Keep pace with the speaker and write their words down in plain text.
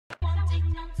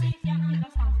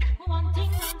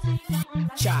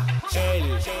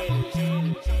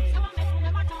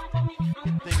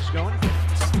Things going.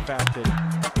 The fact that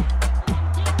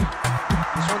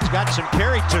this one's got some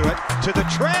carry to it. To the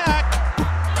track.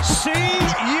 See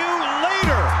you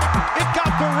later. It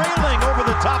got the railing over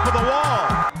the top of the wall.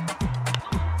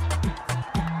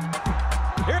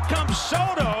 Here comes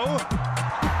Soto.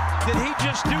 Did he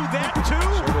just do that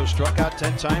too? Soto struck out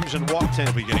 10 times and walked 10.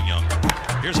 He'll be getting younger.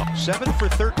 Here's a 7 for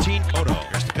 13. Soto.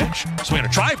 Here's the pitch. Swing and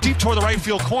a drive deep toward the right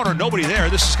field corner. Nobody there.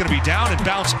 This is going to be down and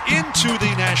bounce into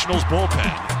the Nationals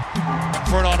bullpen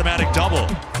for an automatic double.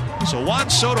 So Juan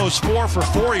Soto's 4 for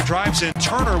 4. He drives in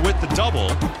Turner with the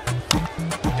double.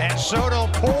 And Soto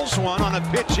pulls one on a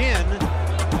pitch in,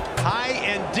 high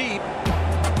and deep,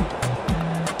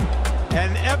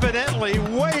 and evidently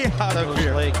way out of his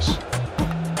legs.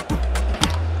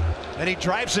 And he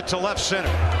drives it to left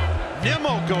center.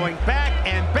 Nimmo going back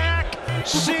and back.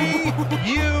 See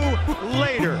you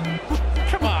later.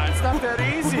 Come on, it's not that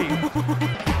easy.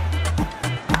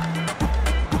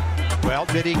 Well,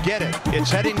 did he get it?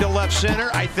 It's heading to left center.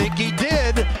 I think he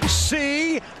did.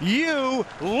 See you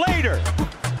later.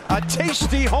 A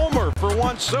tasty homer for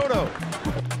Juan Soto.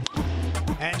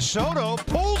 And Soto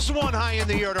pulls one high in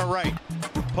the air to right.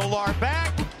 Pilar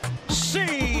back.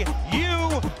 See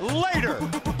you later.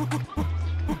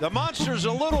 The monster's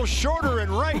a little shorter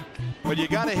and right, but you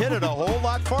got to hit it a whole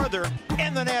lot farther.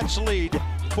 And the Nats lead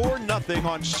 4-0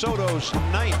 on Soto's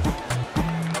 9th.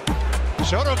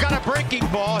 Soto got a breaking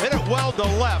ball, hit it well to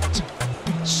left.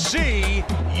 See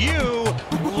you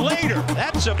later.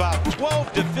 That's about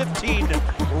 12 to 15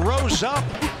 rows up,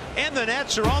 and the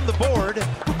Nats are on the board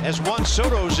as Juan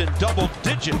Soto's in double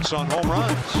digits on home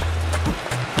runs.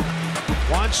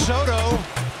 Juan Soto,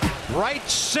 right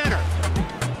center.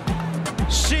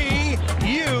 See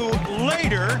you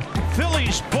later.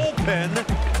 Phillies bullpen,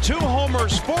 2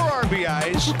 homers, 4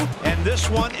 RBIs, and this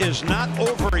one is not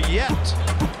over yet.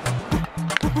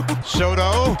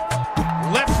 Soto,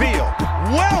 left field,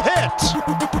 well hit.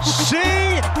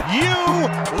 See you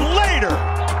later.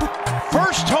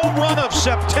 First home run of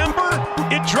September.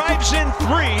 It drives in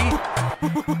 3.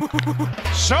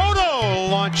 Soto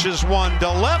launches one to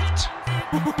left.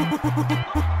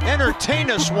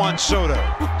 Entertain us, Juan Soto.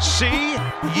 See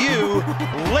you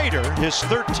later. His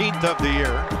 13th of the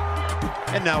year.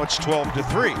 And now it's 12 to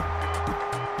 3.